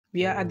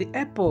We are at the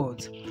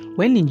airport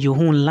when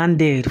Junho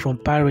landed from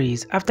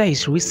Paris after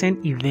his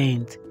recent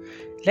event.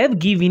 Let's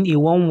give him a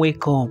warm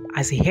welcome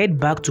as he head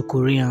back to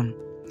Korea.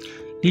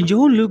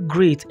 Junho looked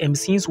great and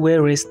seems well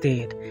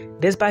rested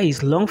despite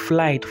his long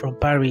flight from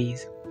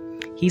Paris.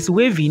 He's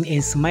waving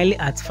and smiling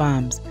at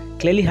fans,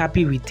 clearly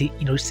happy with the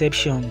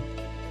reception.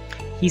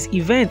 His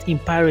event in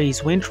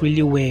Paris went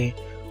really well,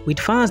 with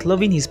fans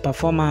loving his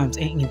performance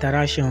and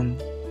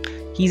interaction.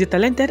 He's a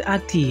talented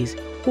artist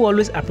who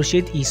always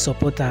appreciates his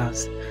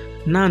supporters.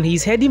 Now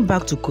he's heading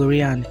back to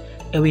Korea,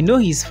 and we know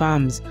his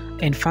fans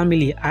and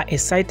family are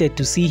excited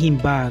to see him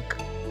back.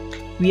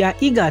 We are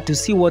eager to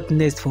see what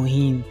next for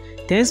him.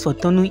 Thanks for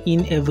tuning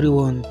in,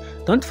 everyone.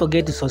 Don't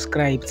forget to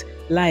subscribe,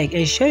 like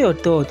and share your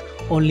thoughts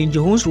on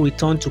Junho's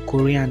return to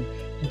Korea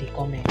in the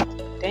comments.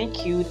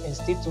 Thank you and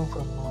stay tuned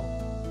from now.